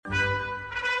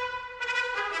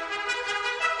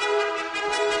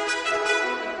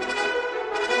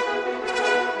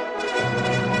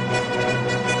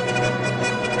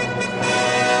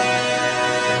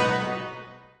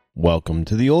Welcome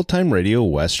to the Old Time Radio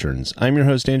Westerns. I'm your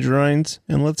host, Andrew Rhines,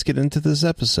 and let's get into this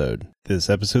episode. This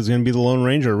episode is going to be The Lone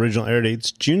Ranger. Original air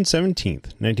date's June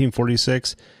 17th,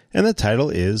 1946, and the title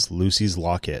is Lucy's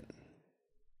Locket.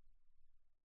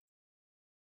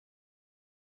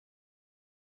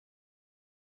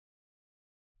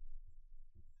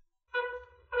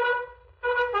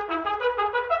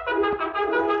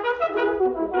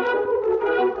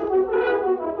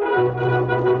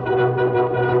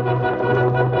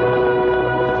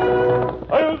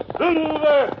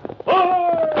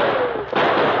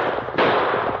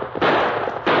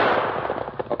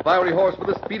 Fiery horse with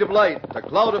the speed of light, a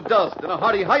cloud of dust, and a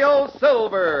hearty hi-yo,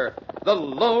 Silver, the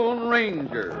Lone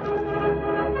Ranger.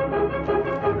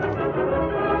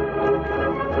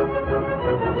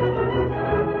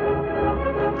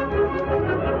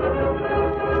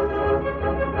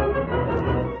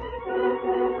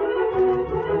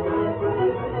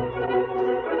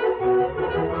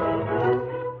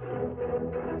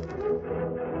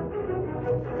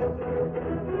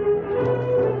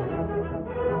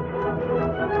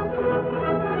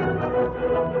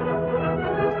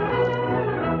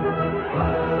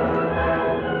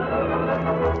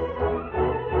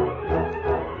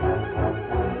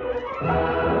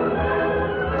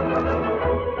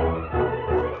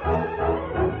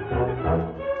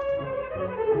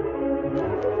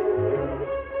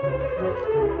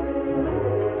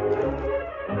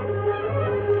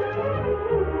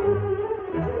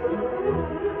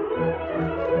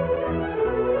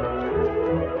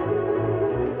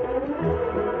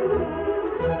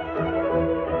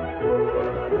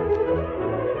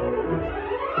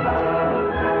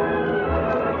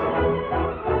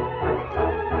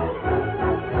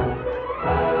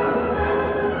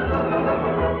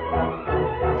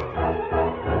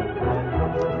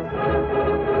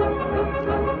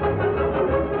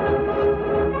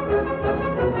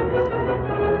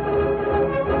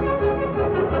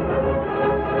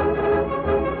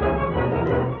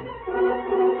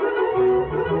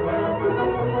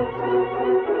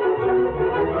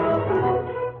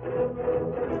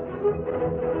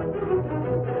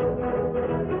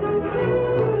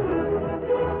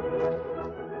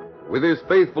 With his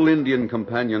faithful Indian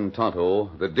companion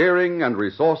Tonto, the daring and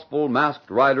resourceful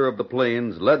masked rider of the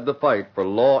plains led the fight for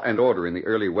law and order in the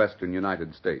early western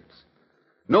United States.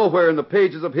 Nowhere in the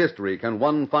pages of history can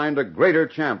one find a greater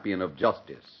champion of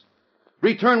justice.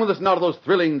 Return with us now to those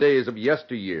thrilling days of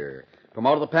yesteryear. From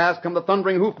out of the past come the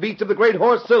thundering hoofbeats of the great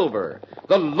horse Silver.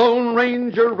 The Lone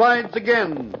Ranger rides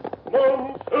again. Come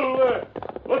on, Silver!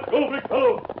 Let's go, big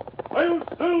fellow! I'm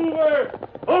Silver!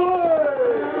 Away!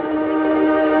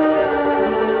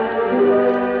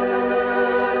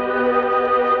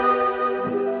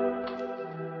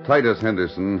 Titus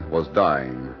Henderson was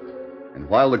dying, and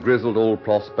while the grizzled old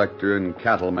prospector and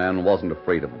cattleman wasn't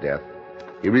afraid of death,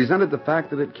 he resented the fact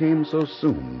that it came so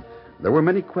soon. There were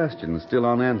many questions still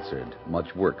unanswered,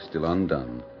 much work still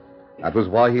undone. That was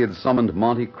why he had summoned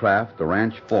Monty Kraft, the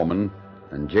ranch foreman,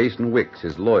 and Jason Wicks,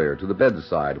 his lawyer, to the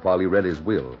bedside while he read his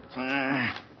will.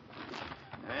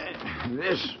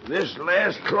 This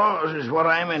last clause is what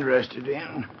I'm interested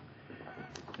in.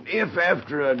 If,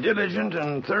 after a diligent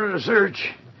and thorough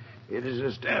search, it is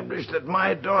established that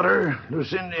my daughter,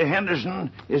 Lucinda Henderson,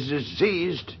 is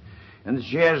deceased, and that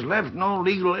she has left no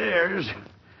legal heirs,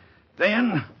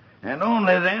 then, and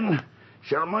only then,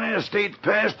 shall my estate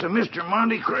pass to Mr.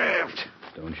 Monty Kraft.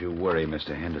 Don't you worry,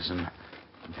 Mr. Henderson.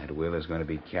 That will is going to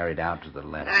be carried out to the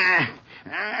letter.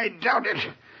 I doubt it.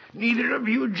 Neither of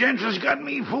you gents has got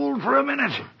me fooled for a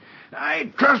minute.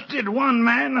 I trusted one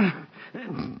man,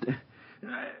 and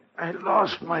I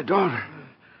lost my daughter.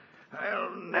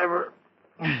 I'll never...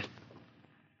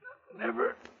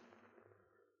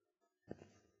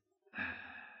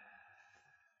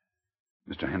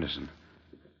 Mr. Henderson.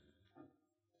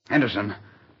 Henderson.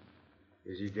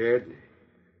 Is he dead?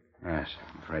 Yes,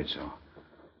 I'm afraid so.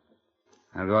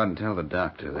 I'll go out and tell the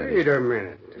doctor that... Wait a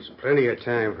minute. There's plenty of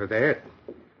time for that.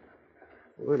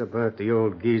 What about the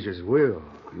old geezer's will?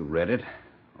 You read it.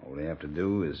 All they have to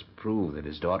do is prove that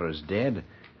his daughter is dead,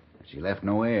 that she left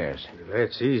no heirs.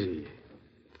 That's easy.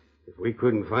 If we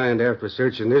couldn't find after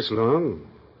searching this long,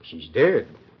 she's dead.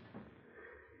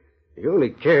 The only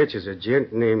catch is a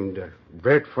gent named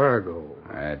Brett Fargo.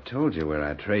 I told you where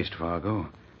I traced Fargo.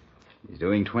 He's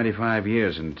doing 25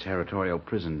 years in territorial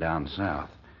prison down south.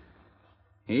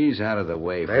 He's out of the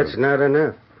way for... That's not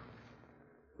enough.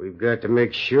 We've got to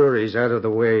make sure he's out of the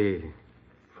way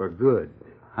for good.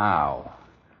 How?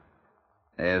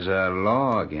 There's a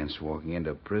law against walking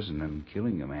into prison and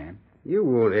killing a man. You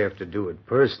won't have to do it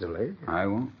personally. I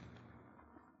won't?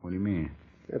 What do you mean?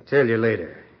 I'll tell you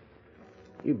later.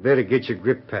 You better get your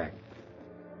grip packed.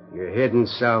 You're heading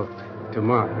south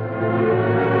tomorrow.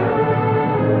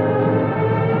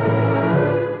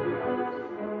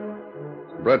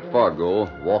 Brett Fargo,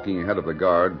 walking ahead of the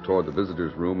guard toward the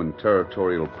visitor's room in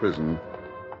Territorial Prison,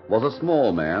 was a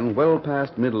small man, well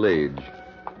past middle age.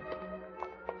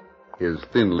 His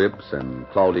thin lips and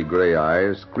cloudy gray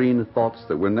eyes screened thoughts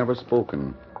that were never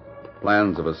spoken,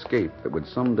 plans of escape that would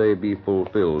someday be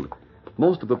fulfilled.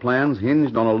 Most of the plans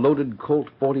hinged on a loaded Colt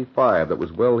 .45 that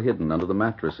was well hidden under the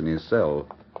mattress in his cell.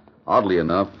 Oddly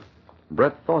enough,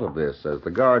 Brett thought of this as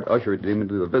the guard ushered him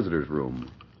into the visitor's room.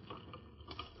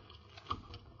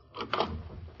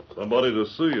 Somebody to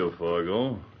see you,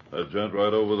 Fargo. That gent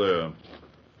right over there.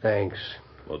 Thanks.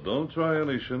 But don't try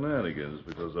any shenanigans,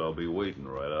 because I'll be waiting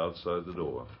right outside the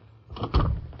door.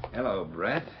 Hello,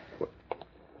 Brett.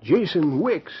 Jason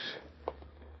Wicks.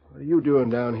 What are you doing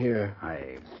down here?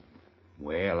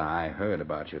 Well, I heard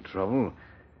about your trouble.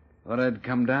 Thought I'd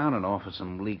come down and offer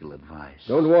some legal advice.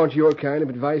 Don't want your kind of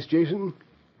advice, Jason.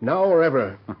 Now or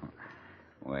ever.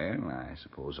 Well, I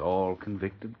suppose all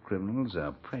convicted criminals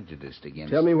are prejudiced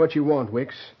against... Tell me what you want,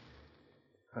 Wicks.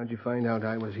 How'd you find out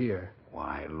I was here?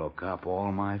 Why, look up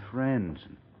all my friends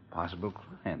and possible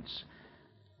clients.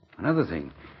 Another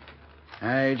thing,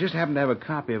 I just happened to have a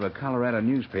copy of a Colorado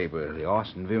newspaper, the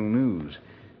Austinville News.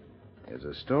 There's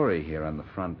a story here on the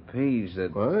front page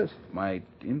that might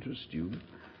interest you.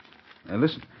 Now,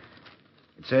 listen.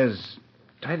 It says,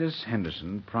 Titus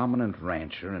Henderson, prominent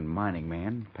rancher and mining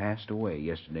man, passed away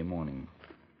yesterday morning.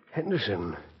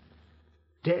 Henderson?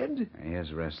 Dead? Here's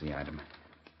the rest of the item.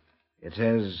 It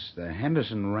says the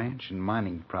Henderson ranch and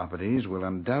mining properties will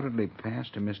undoubtedly pass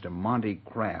to Mr. Monty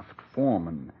Kraft,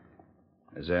 foreman,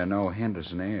 as there are no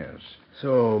Henderson heirs.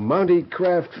 So Monty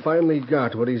Kraft finally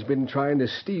got what he's been trying to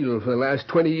steal for the last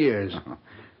 20 years.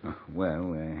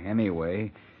 Well,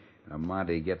 anyway,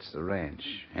 Monty gets the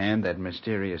ranch and that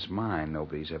mysterious mine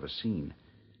nobody's ever seen.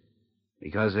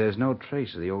 Because there's no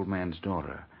trace of the old man's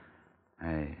daughter.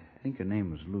 I think her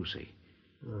name was Lucy.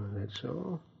 Oh, that's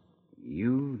so?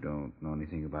 You don't know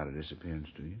anything about her disappearance,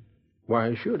 do you?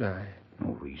 Why should I?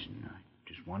 No reason. I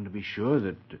just wanted to be sure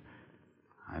that...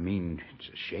 it's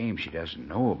a shame she doesn't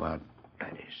know about...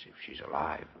 That is, if she's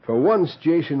alive. For once,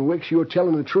 Jason Wicks, you're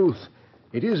telling the truth.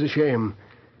 It is a shame.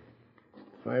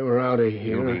 If I were out of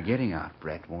here... You'll be getting out,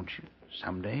 Brett, won't you?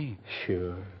 Someday?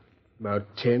 Sure. About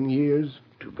 10 years?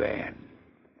 Too bad.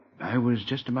 I was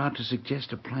just about to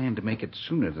suggest a plan to make it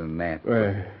sooner than that.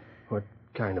 What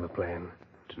kind of a plan?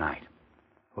 Tonight.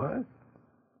 What?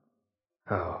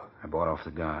 How? I bought off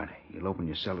the guard. You'll open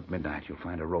your cell at midnight. You'll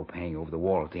find a rope hanging over the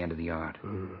wall at the end of the yard.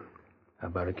 How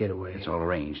about a getaway? It's all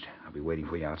arranged. I'll be waiting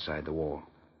for you outside the wall.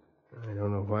 I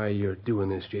don't know why you're doing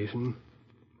this, Jason,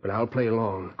 but I'll play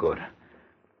along. Good.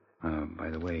 By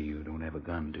the way, you don't have a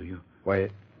gun, do you? Why,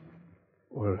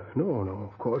 well, no,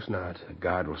 of course not. The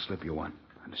guard will slip you one.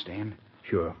 Understand?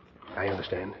 Sure, I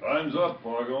understand. Time's up,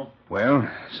 Fargo. Well,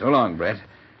 so long, Brett.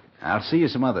 I'll see you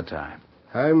some other time.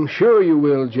 I'm sure you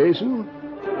will, Jason.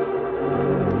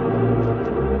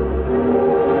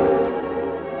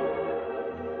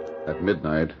 At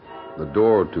midnight, the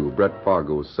door to Brett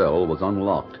Fargo's cell was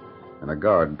unlocked, and a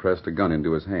guard pressed a gun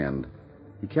into his hand.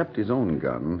 He kept his own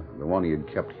gun, the one he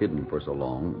had kept hidden for so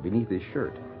long, beneath his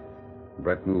shirt.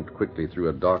 Brett moved quickly through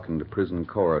a darkened prison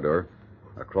corridor,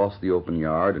 across the open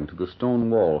yard, and to the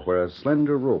stone wall where a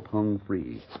slender rope hung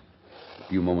free. A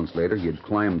few moments later, he had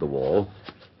climbed the wall,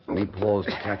 and he paused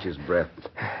to catch his breath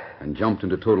and jumped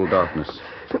into total darkness.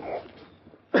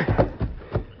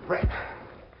 Brett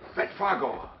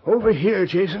Fargo. Over here,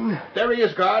 Jason. There he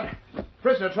is, guard.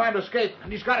 Prisoner trying to escape,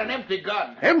 and he's got an empty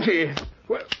gun. Empty?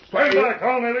 Stand back,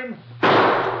 I'll hit him.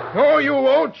 No, you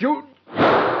won't. You...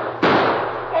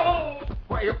 Oh!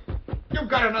 Why, you've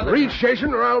got another Reach, gun.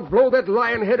 Jason, or I'll blow that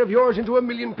lion head of yours into a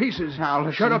million pieces. Now,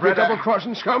 listen, Shut up, Brett, you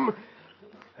double-crossing scum.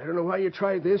 I don't know why you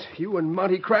tried this, you and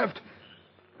Monty Kraft,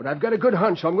 but I've got a good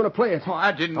hunch, so I'm going to play it. Oh,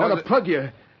 I didn't I know want to plug you,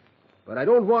 but I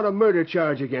don't want a murder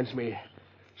charge against me.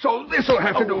 So this'll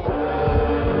have to do.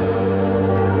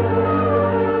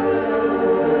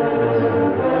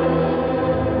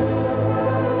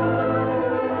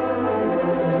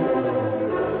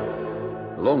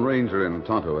 The Lone Ranger and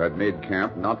Tonto had made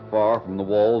camp not far from the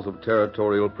walls of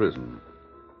Territorial Prison.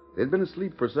 They'd been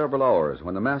asleep for several hours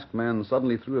when the masked man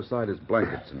suddenly threw aside his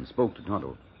blankets and spoke to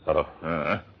Tonto. Tonto.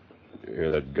 You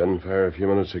hear that gunfire a few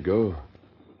minutes ago?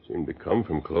 Seemed to come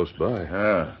from close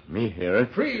by. Me hear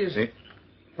it. Freeze.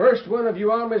 First one of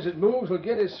you armies that moves will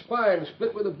get his spine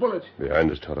split with a bullet. Behind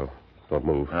us, Tonto. Don't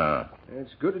move.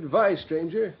 That's good advice,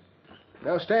 stranger.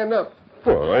 Now stand up.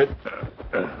 All right.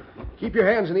 Keep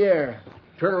your hands in the air.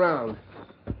 Turn around.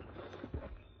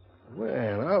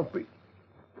 Well, I'll be...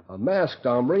 A masked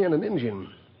hombre and an Indian.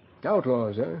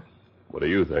 Outlaws, huh? What do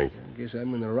you think? I guess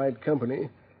I'm in the right company.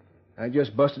 I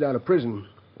just busted out of prison.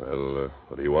 Well,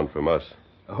 what do you want from us?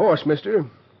 A horse, mister.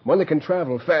 One that can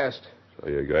travel fast. So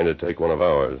you're going to take one of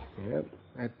ours? Yep.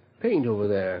 That paint over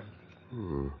there.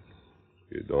 You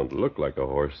don't look like a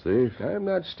horse thief. I'm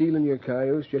not stealing your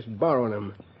coyotes, just borrowing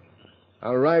them.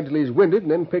 I'll ride till he's winded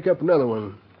and then pick up another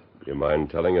one. You mind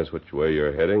telling us which way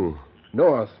you're heading?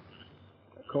 North.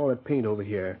 Call that paint over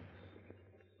here.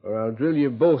 Or I'll drill you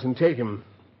both and take him.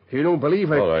 If you don't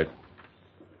believe I... All right.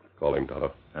 Call him,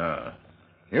 Tonto.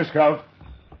 Here, Scout.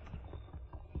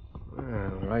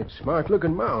 Well, right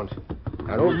smart-looking mount.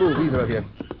 Now, don't move, either of you.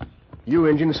 You,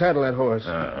 Injun, saddle that horse.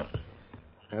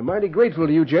 I'm mighty grateful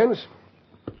to you, gents.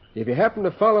 If you happen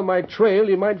to follow my trail,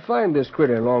 you might find this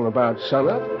critter along about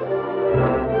sunup.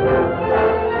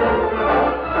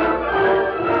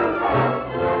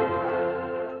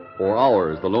 For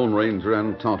hours, the Lone Ranger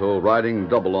and Tonto, riding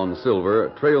double on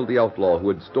Silver, trailed the outlaw who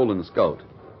had stolen Scout.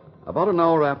 About an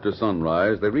hour after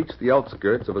sunrise, they reached the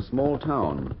outskirts of a small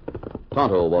town.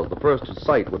 Tonto was the first to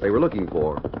sight what they were looking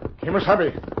for.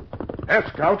 Kimasabi. Hey,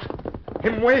 Scout.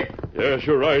 Him wait. Yes,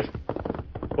 you're right.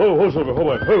 Oh, Silver, hold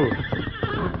on. Oh.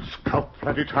 Scout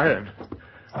plenty tired.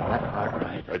 That hard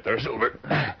right. Right there, Silver.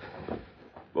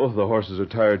 Both the horses are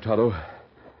tired, Tonto.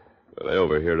 They lay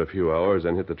over here a few hours,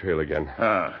 then hit the trail again.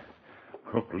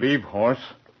 Crook leave horse,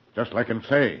 just like him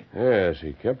say. Yes,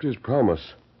 he kept his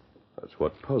promise. That's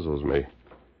what puzzles me.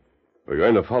 We're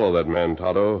going to follow that man,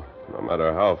 Tonto, no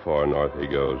matter how far north he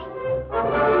goes.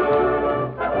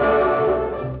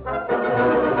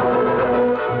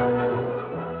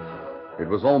 It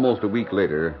was almost a week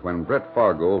later when Brett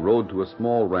Fargo rode to a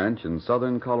small ranch in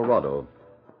southern Colorado.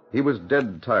 He was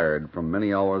dead tired from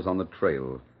many hours on the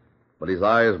trail, but his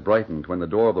eyes brightened when the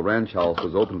door of the ranch house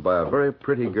was opened by a very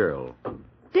pretty girl.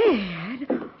 Dad?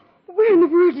 Where in the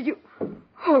world did you...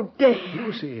 Oh, Dad.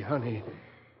 Lucy, honey.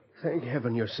 Thank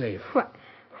heaven you're safe.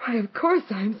 Why, of course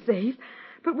I'm safe.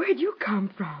 But where'd you come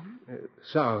from?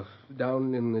 South,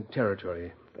 down in the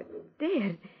territory.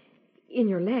 Dad, in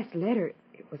your last letter,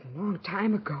 it was a long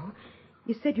time ago,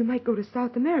 you said you might go to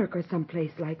South America or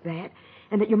someplace like that,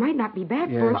 and that you might not be back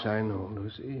for... Yes, I know,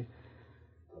 Lucy.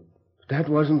 That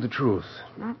wasn't the truth.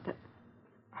 Not that...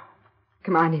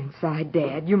 Come on inside,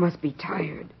 Dad. You must be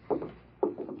tired.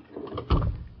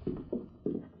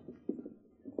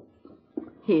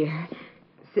 Here,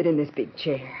 sit in this big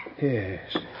chair.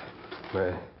 Yes.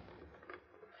 I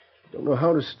don't know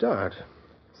how to start.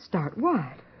 Start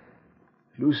what?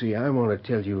 Lucy, I want to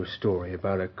tell you a story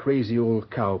about a crazy old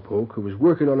cowpoke who was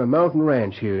working on a mountain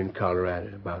ranch here in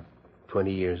Colorado about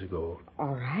 20 years ago.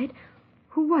 All right.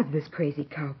 Who was this crazy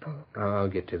cowpoke? I'll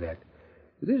get to that.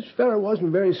 This fella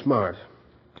wasn't very smart.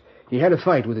 He had a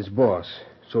fight with his boss,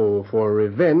 so for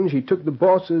revenge, he took the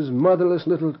boss's motherless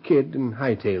little kid and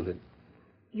hightailed it.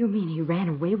 You mean he ran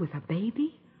away with a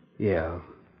baby? Yeah.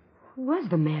 Who was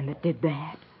the man that did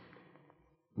that?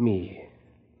 Me.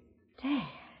 Dad,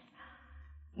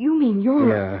 you mean you're...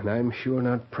 Yeah, and I'm sure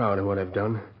not proud of what I've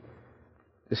done.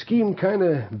 The scheme kind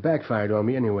of backfired on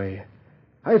me anyway.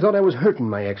 I thought I was hurting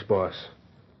my ex-boss.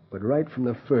 But right from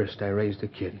the first, I raised the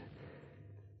kid.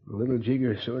 The little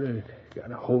jigger sort of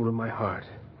got a hold of my heart.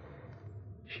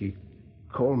 She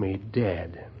called me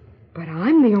Dad. But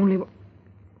I'm the only one...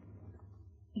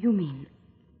 You mean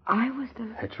I was the...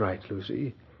 That's right,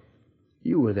 Lucy.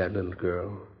 You were that little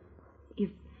girl.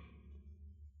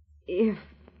 If...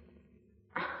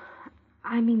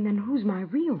 I mean, then who's my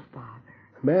real father?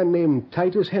 A man named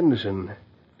Titus Henderson.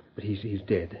 But he's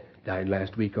dead. Died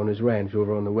last week on his ranch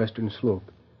over on the western slope.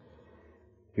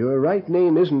 Your right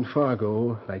name isn't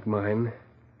Fargo, like mine.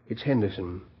 It's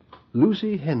Henderson.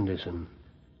 Lucy Henderson.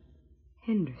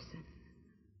 Henderson.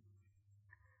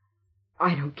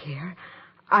 I don't care.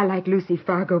 I like Lucy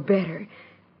Fargo better.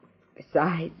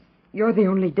 Besides, you're the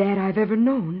only Dad I've ever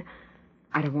known.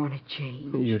 I don't want to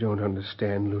change. You don't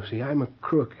understand, Lucy. I'm a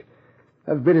crook.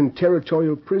 I've been in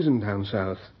territorial prison down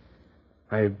south.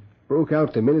 I broke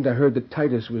out the minute I heard that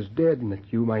Titus was dead and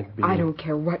that you might be... I don't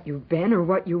care what you've been or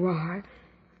what you are.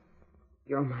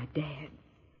 You're my dad,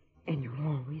 and you'll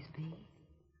always be.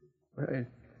 I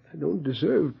don't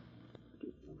deserve...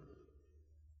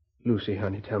 Lucy,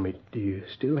 honey, tell me, do you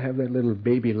still have that little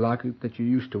baby locket that you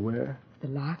used to wear? The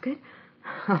locket?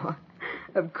 Oh,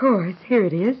 of course. Here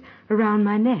it is, around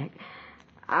my neck.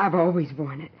 I've always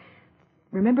worn it.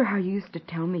 Remember how you used to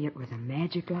tell me it was a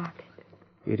magic locket?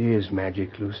 It is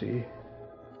magic, Lucy.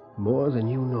 More than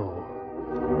you know.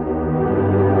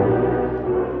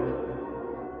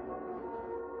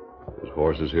 His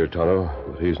horse is here, Tonto,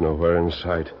 but he's nowhere in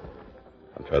sight.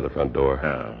 I'll try the front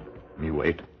door. Me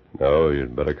wait. No,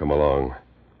 you'd better come along.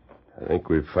 I think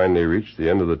we've finally reached the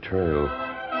end of the trail.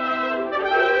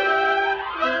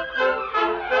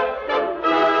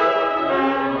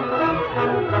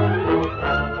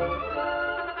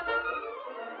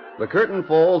 The curtain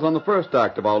falls on the first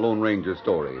act of our Lone Ranger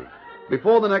story.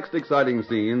 Before the next exciting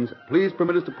scenes, please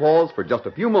permit us to pause for just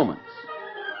a few moments.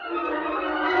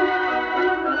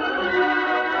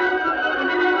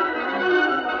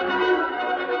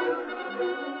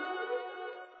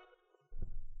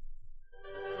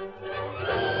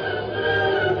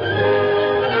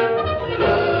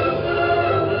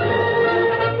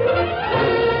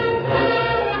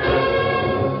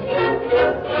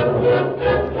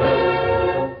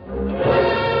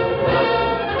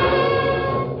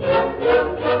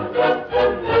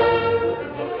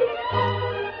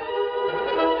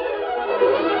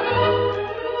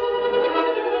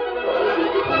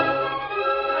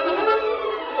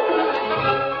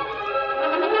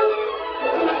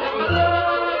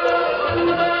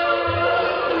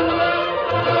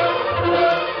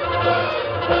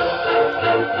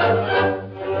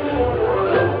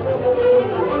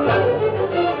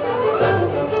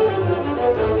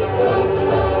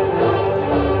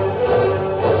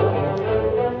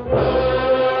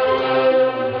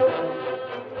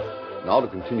 Now to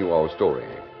continue our story.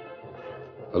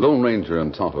 The Lone Ranger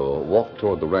and Tonto walked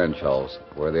toward the ranch house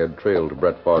where they had trailed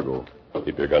Brett Fargo.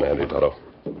 Keep your gun handy, Tonto.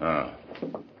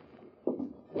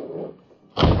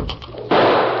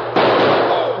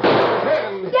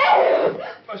 Hand!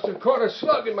 Must have caught a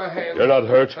slug in my hand. You're not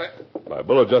hurt. My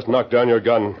bullet just knocked down your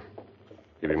gun.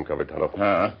 Keep him covered, Tonto.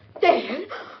 Dad!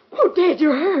 Oh, Dad,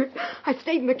 you're hurt. I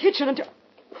stayed in the kitchen until...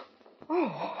 Oh,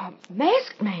 a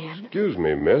masked man. Excuse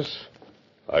me, miss.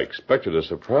 I expected a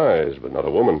surprise, but not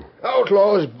a woman.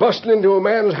 Outlaws busting into a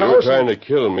man's You were house. trying to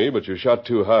kill me, but you shot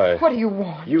too high. What do you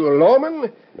want? You a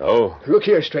lawman? No. Look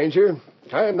here, stranger.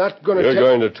 I'm not going to You're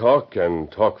going to talk, and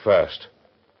talk fast.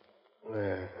 All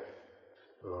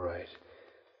right.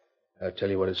 I'll tell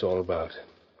you what it's all about.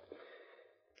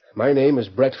 My name is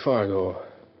Brett Fargo.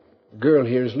 The girl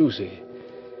here is Lucy.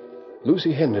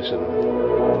 Lucy Henderson.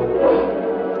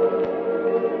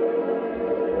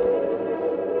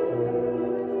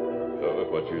 So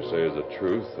if what you say is the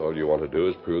truth, all you want to do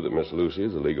is prove that Miss Lucy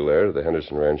is the legal heir to the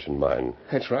Henderson Ranch and mine.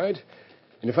 That's right.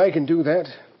 And if I can do that,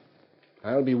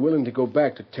 I'll be willing to go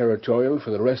back to Territorial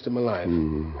for the rest of my life.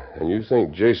 And you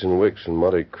think Jason Wicks and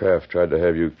Monty Kraft tried to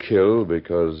have you killed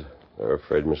because they're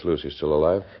afraid Miss Lucy's still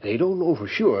alive? They don't know for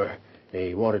sure.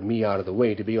 They wanted me out of the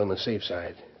way to be on the safe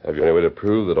side. Have you any way to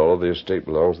prove that all of the estate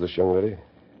belongs to this young lady?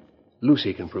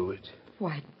 Lucy can prove it.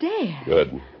 Why, Dad. Good.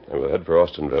 And we'll head for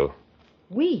Austinville.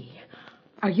 We?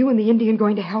 Are you and the Indian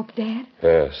going to help, Dad?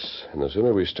 Yes, and the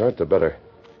sooner we start, the better.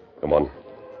 Come on.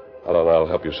 Hold on, I'll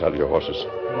help you saddle your horses.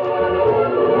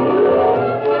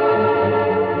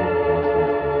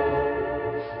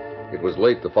 It was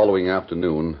late the following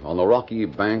afternoon on the rocky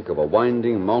bank of a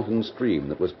winding mountain stream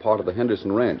that was part of the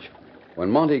Henderson Ranch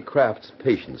when Monty Kraft's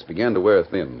patience began to wear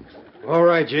thin. All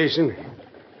right, Jason.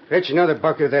 Fetch another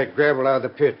bucket of that gravel out of the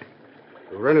pit.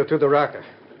 We'll run it through the rocker.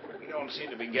 We don't seem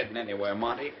to be getting anywhere,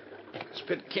 Monty. This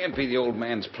pit can't be the old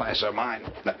man's placer mine.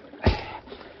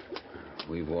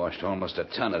 We've washed almost a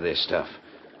ton of this stuff.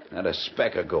 Not a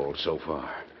speck of gold so far.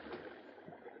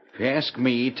 If you ask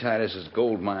me, Titus's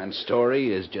gold mine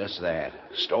story is just that.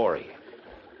 Story.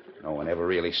 No one ever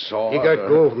really saw He it. got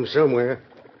gold from somewhere.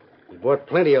 He bought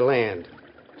plenty of land.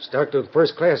 Stocked with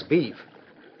first-class beef.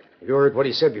 You heard what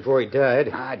he said before he died.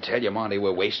 I tell you, Monty,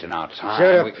 we're wasting our time.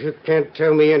 Shut up. You can't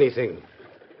tell me anything.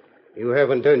 You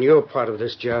haven't done your part of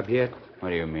this job yet. What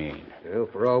do you mean? Well,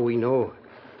 for all we know,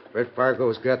 Brett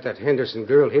Fargo's got that Henderson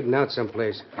girl hidden out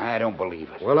someplace. I don't believe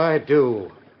it. Well, I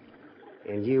do.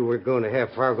 And you were going to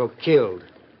have Fargo killed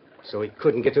so he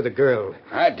couldn't get to the girl.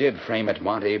 I did frame it,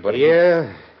 Monty, but...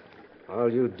 Yeah? All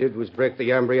you did was break the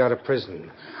hombre out of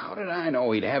prison. How did I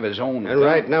know he'd have his own... And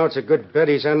right now it's a good bet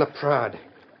he's on the prod.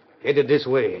 Headed this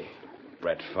way.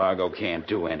 Brett Fargo can't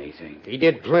do anything. He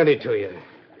did plenty to you.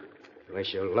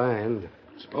 Unless you're lying.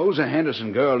 Suppose a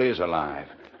Henderson girl is alive.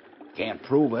 Can't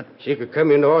prove it. She could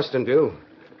come into Austinville.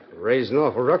 Raise an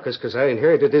awful ruckus because I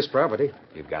inherited this property.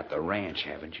 You've got the ranch,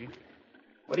 haven't you?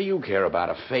 What do you care about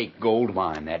a fake gold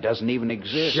mine that doesn't even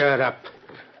exist? Shut up.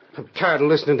 I'm tired of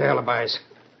listening to alibis.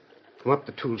 Come up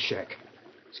the tool shack.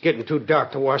 It's getting too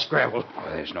dark to wash gravel. Oh,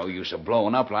 there's no use of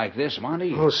blowing up like this,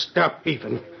 Monty. Oh, stop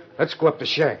beefing. Let's go up the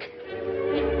shack.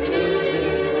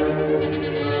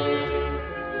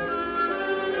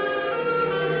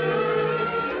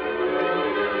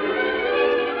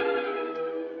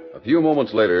 A A few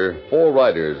moments later, 4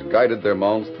 riders guided their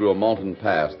mounts through a mountain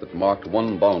pass that marked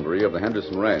one boundary of the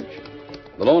Henderson Ranch.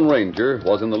 The Lone Ranger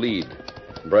was in the lead.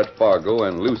 Brett Fargo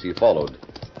and Lucy followed,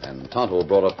 and Tonto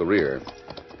brought up the rear.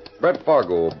 Brett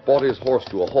Fargo brought his horse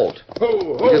to a halt.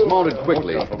 He dismounted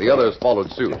quickly. The others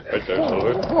followed suit. Right there,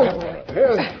 Silver.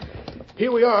 Well,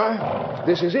 here we are.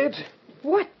 This is it.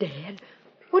 What, Dad?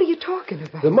 What are you talking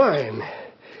about? The mine.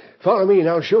 Follow me and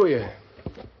I'll show you.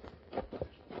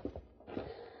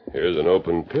 Here's an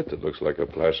open pit that looks like a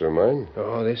placer mine.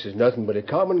 Oh, this is nothing but a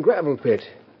common gravel pit.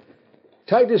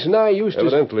 Titus and I used to...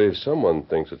 Evidently, someone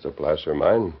thinks it's a placer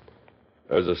mine.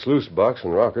 There's a sluice box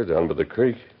and rocker down by the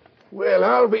creek. Well,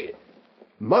 I'll be...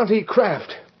 Monty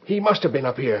Kraft. He must have been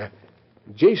up here.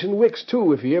 Jason Wicks,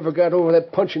 too, if he ever got over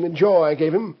that punch in the jaw I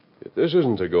gave him. If this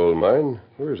isn't a gold mine,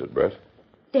 where is it, Brett?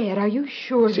 Dad, are you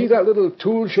sure See that little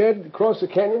tool shed across the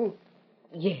canyon?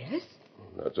 Yes.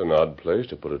 That's an odd place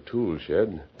to put a tool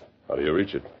shed. How do you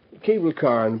reach it? Cable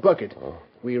car and bucket. Oh.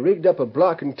 We rigged up a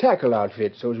block and tackle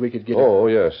outfit so as we could get... Oh,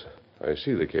 yes. I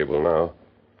see the cable now.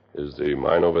 Is the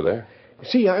mine over there?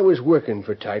 See, I was working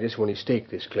for Titus when he staked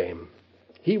this claim.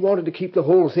 He wanted to keep the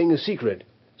whole thing a secret,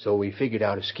 so we figured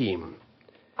out a scheme.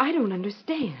 I don't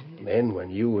understand. Then, when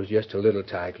you was just a little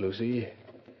tyke, Lucy,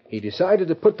 he decided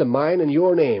to put the mine in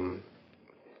your name.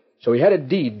 So he had a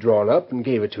deed drawn up and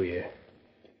gave it to you.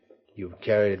 You've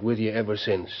carried it with you ever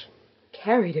since.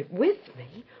 Carried it with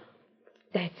me?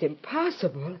 That's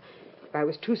impossible. If I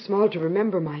was too small to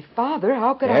remember my father,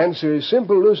 how could The answer is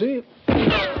simple, Lucy.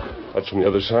 That's from the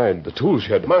other side, the tool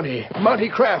shed. Monty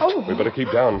Kraft. Oh. We better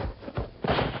keep down.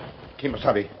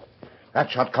 Kimosabe, that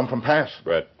shot come from pass.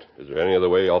 Brett, is there any other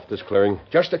way off this clearing?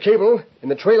 Just the cable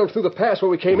and the trail through the pass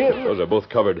where we came in. Those are both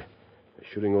covered. They're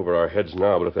shooting over our heads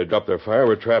now, but if they drop their fire,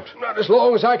 we're trapped. Not as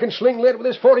long as I can sling lead with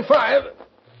this 45.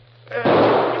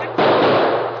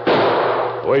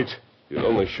 Wait. You'll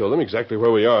only show them exactly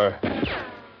where we are.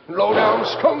 Low down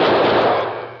skunk.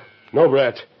 No,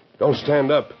 Brett. Don't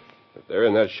stand up. If they're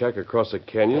in that shack across the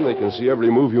canyon, they can see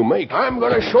every move you make. I'm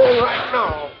going to show them right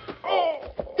now.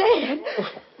 Dad,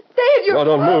 you're... No,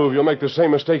 don't move. You'll make the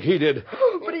same mistake he did.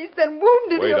 Oh, but he's been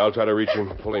wounded. Wait, I'll try to reach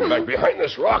him. Pull him back behind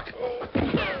this rock.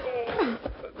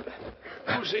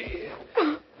 Lucy.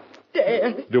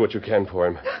 Dad. Do what you can for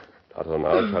him. Tonto and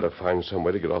I'll try to find some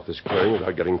way to get off this clearing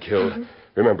without getting killed.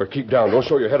 Remember, keep down. Don't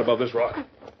show your head above this rock.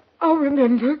 I'll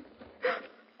remember.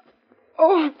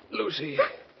 Oh. Lucy,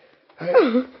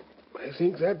 I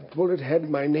think that bullet had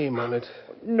my name on it.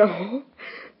 No,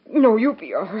 you'll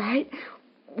be all right.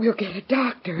 We'll get a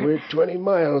doctor. We're 20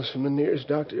 miles from the nearest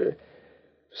doctor.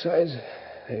 Besides,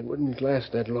 they wouldn't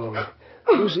last that long.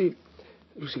 Lucy,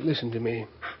 listen to me.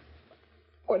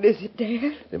 What is it,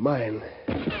 Dad? The mine.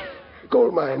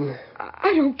 Gold mine.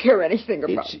 I don't care anything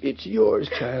about... It's yours,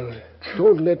 child.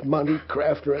 Don't let Monty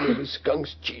Kraft or any of his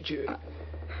skunks cheat you.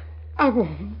 I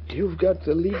won't. You've got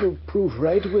the legal proof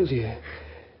right with you.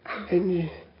 And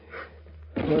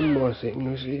one more thing,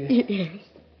 Lucy. Yes.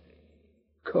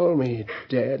 Call me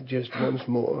Dad just once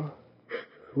more.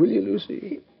 Will you,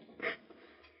 Lucy?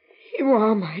 You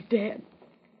are my dad.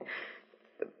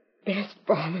 The best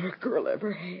father a girl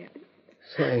ever had.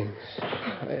 Thanks.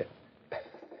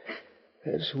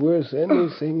 That's worth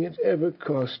anything it ever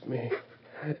cost me.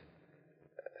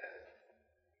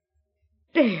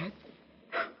 Dad.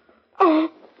 Oh.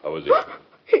 How is he?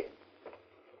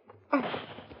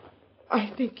 I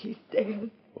think he's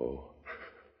dead. Oh,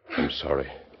 I'm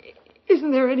sorry.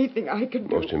 Isn't there anything I can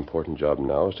do? Most important job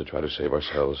now is to try to save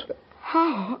ourselves.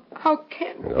 How? How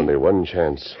can we? And only one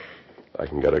chance. I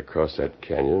can get across that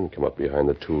canyon and come up behind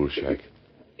the tool shack.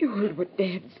 You heard what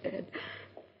Dad said.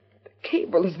 The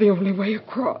cable is the only way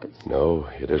across. No,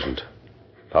 it isn't.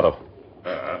 Tonto.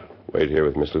 Wait here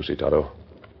with Miss Lucy, Tonto.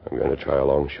 I'm going to try a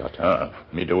long shot.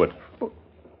 Me do it.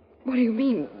 What do you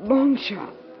mean, long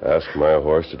shot? Ask my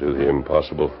horse to do the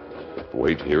impossible.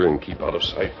 Wait here and keep out of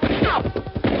sight.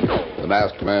 The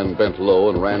masked man bent low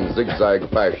and ran zigzag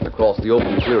fashion across the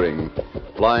open clearing.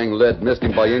 Flying lead missed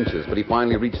him by inches, but he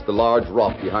finally reached the large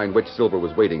rock behind which Silver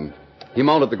was waiting. He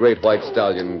mounted the great white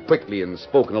stallion quickly and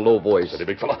spoke in a low voice. Steady,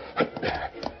 big fella.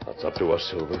 That's up to us,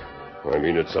 Silver. I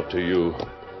mean, it's up to you.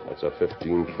 That's a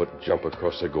 15-foot jump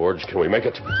across the gorge. Can we make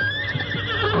it?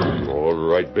 All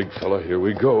right, big fella, here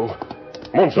we go.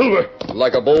 Come on, Silver.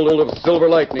 Like a bolt of silver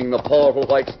lightning, the powerful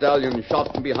white stallion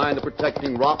shot from behind the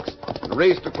protecting rocks and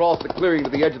raced across the clearing to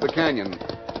the edge of the canyon.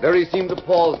 There he seemed to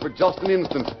pause for just an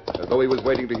instant, as though he was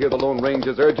waiting to hear the Lone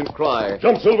Ranger's urgent cry.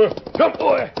 Jump, Silver. Jump,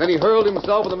 boy. Then he hurled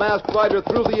himself and the masked rider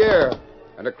through the air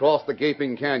and across the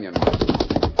gaping canyon.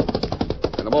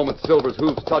 In a moment, Silver's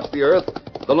hoofs touched the earth,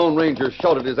 The Lone Ranger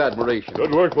shouted his admiration.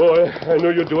 Good work, boy. I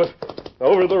knew you'd do it. Now,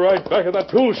 over to the right, back of that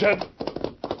tool shed.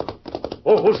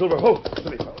 Oh, Silver,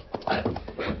 steady, fellow.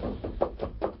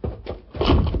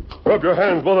 Rub your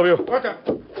hands, both of you. What the?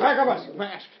 Back of us.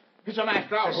 Masked. It's a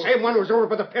masked outlaw. The same one who's over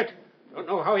by the pit. Don't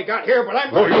know how he got here, but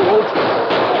I'm... No, you won't.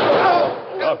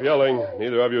 Stop yelling.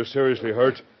 Neither of you seriously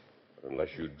hurt. Unless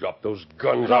you drop those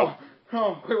guns out.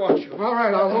 No, we want you. All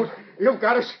right, Almost. You've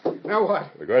got us. Now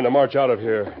what? We're going to march out of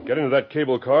here. Get into that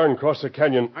cable car and cross the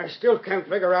canyon. I still can't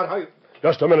figure out how you...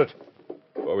 Just a minute.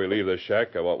 Before we leave this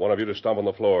shack, I want one of you to stomp on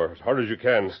the floor as hard as you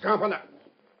can. Stomp on the...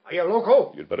 Are you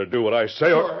loco? You'd better do what I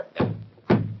say or...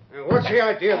 And what's the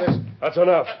idea of this? That's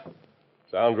enough.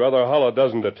 Sounds rather hollow,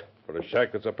 doesn't it? For a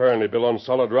shack that's apparently built on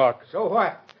solid rock. So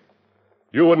what?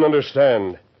 You wouldn't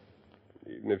understand.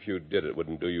 Even if you did, it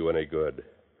wouldn't do you any good.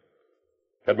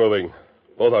 Get moving.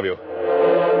 Both of you.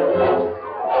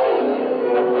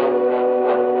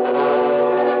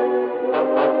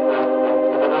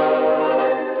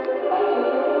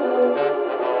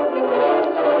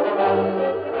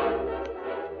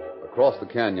 Across the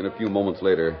canyon a few moments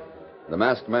later, the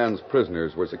masked man's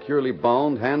prisoners were securely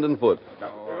bound hand and foot.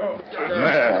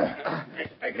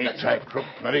 Me tight, Crook.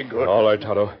 Very good. All right,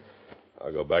 Tonto.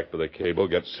 I'll go back to the cable,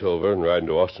 get Silver, and ride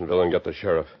into Austinville and get the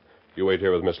sheriff. You wait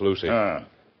here with Miss Lucy. I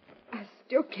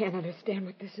still can't understand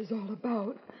what this is all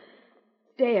about.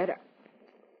 Dad,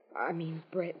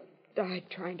 Brett, died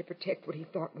trying to protect what he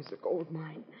thought was a gold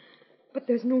mine. But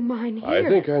there's no mine here. I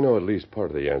think I know at least part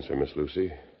of the answer, Miss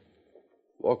Lucy.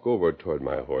 Walk over toward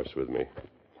my horse with me.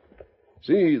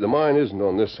 See, the mine isn't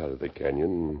on this side of the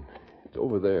canyon. It's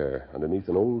over there, underneath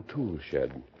an old tool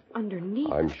shed.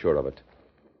 Underneath? I'm sure of it.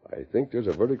 I think there's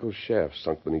a vertical shaft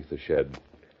sunk beneath the shed.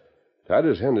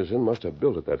 Titus Henderson must have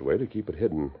built it that way to keep it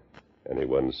hidden.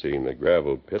 Anyone seeing the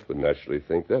gravel pit would naturally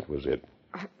think that was it.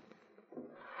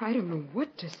 I don't know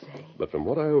what to say. But from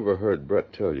what I overheard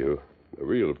Brett tell you, the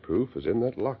real proof is in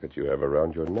that locket you have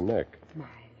around your neck. My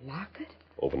locket?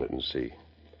 Open it and see.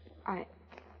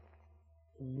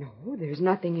 No, there's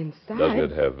nothing inside. Doesn't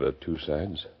it have two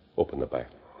sides? Open the back.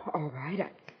 All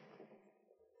right.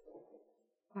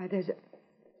 Why,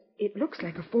 it looks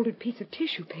like a folded piece of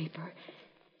tissue paper.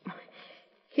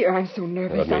 Here, I'm so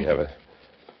nervous. Let me have it.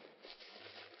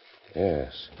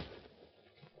 Yes.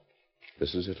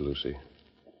 This is it, Lucy.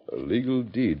 A legal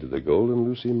deed to the Golden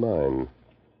Lucy mine.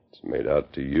 It's made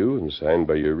out to you and signed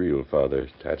by your real father,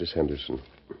 Titus Henderson.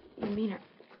 You mean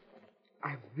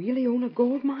I really own a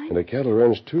gold mine? And a cattle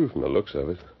ranch, too, from the looks of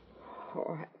it.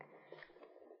 Oh,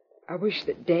 I wish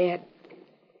that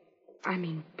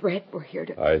Brett were here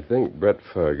to... I think Brett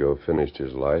Fargo finished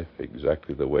his life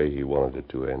exactly the way he wanted it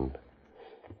to end.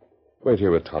 Wait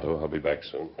here with Tonto. I'll be back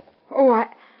soon. Oh,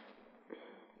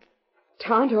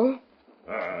 Tonto?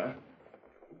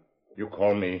 You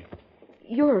call me?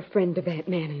 You're a friend of that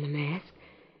man in the mask.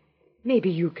 Maybe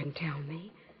you can tell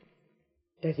me.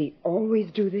 Does he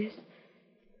always do this?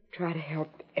 Try to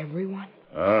help everyone?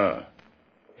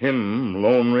 Him,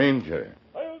 Lone Ranger.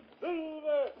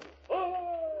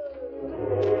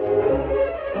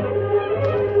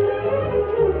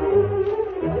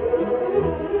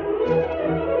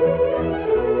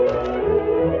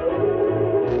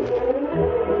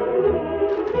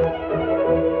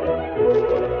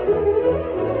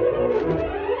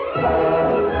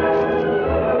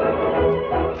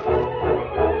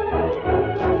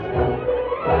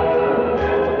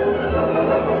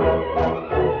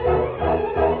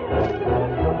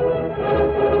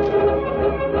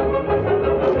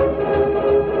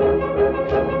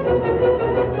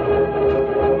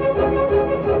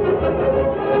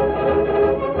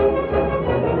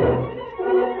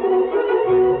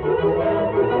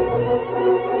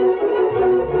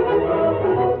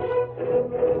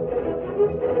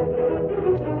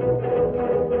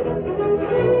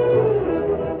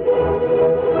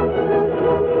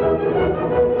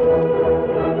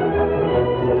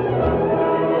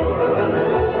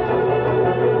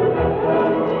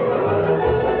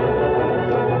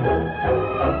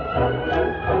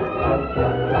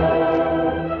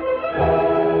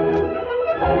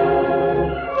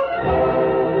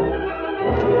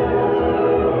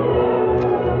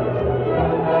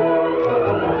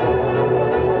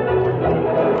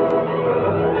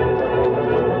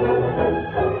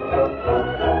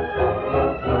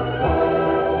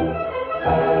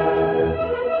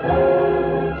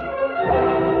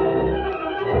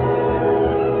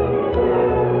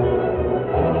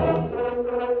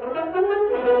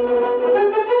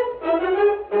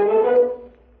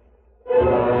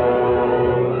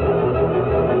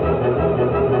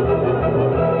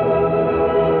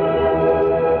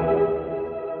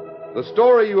 The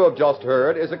story you have just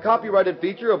heard is a copyrighted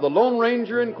feature of the Lone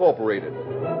Ranger Incorporated.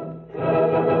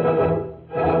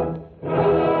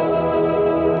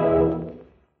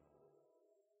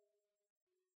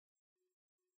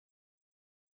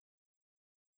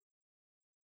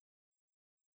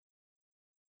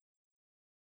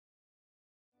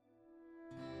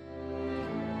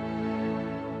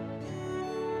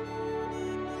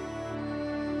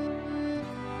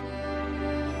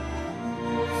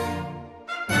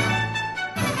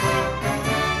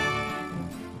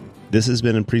 This has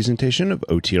been a presentation of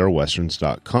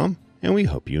OTRWesterns.com, and we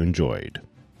hope you enjoyed.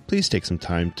 Please take some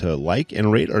time to like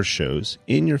and rate our shows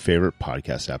in your favorite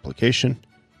podcast application.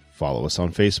 Follow us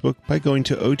on Facebook by going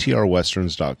to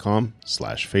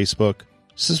OTRWesterns.com/Facebook.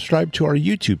 Subscribe to our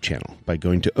YouTube channel by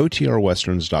going to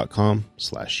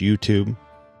OTRWesterns.com/YouTube.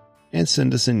 And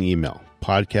send us an email,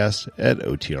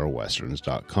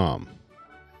 podcast@OTRWesterns.com.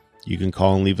 You can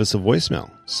call and leave us a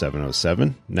voicemail,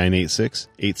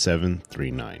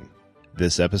 707-986-8739.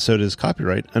 This episode is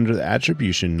copyright under the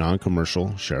Attribution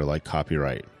Non-Commercial Share-alike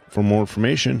copyright. For more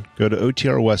information, go to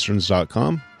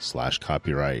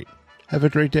OTRWesterns.com/copyright. Have a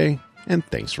great day, and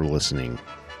thanks for listening.